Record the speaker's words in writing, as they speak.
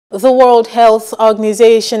The World Health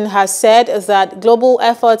Organization has said that global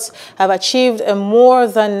efforts have achieved a more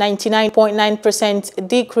than 99.9%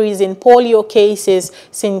 decrease in polio cases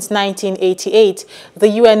since 1988. The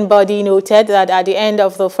UN body noted that at the end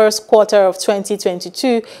of the first quarter of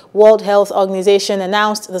 2022, World Health Organization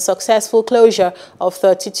announced the successful closure of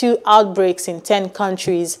 32 outbreaks in 10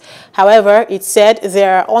 countries. However, it said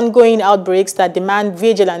there are ongoing outbreaks that demand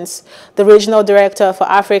vigilance. The regional director for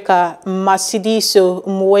Africa, Masidiso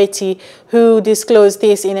Mwe, who disclosed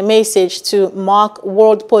this in a message to mark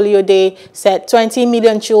World Polio Day, said 20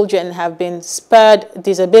 million children have been spared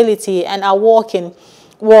disability and are walking.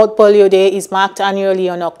 World Polio Day is marked annually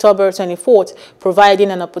on October 24th, providing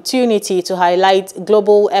an opportunity to highlight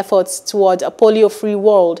global efforts toward a polio-free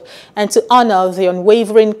world and to honor the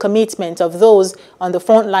unwavering commitment of those on the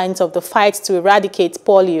front lines of the fight to eradicate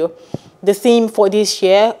polio. The theme for this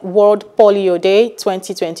year, World Polio Day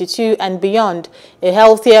 2022 and beyond, a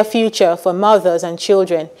healthier future for mothers and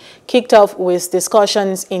children, kicked off with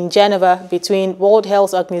discussions in Geneva between World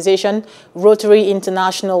Health Organization, Rotary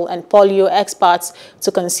International and polio experts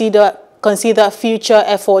to consider future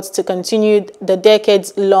efforts to continue the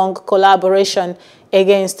decades-long collaboration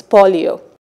against polio.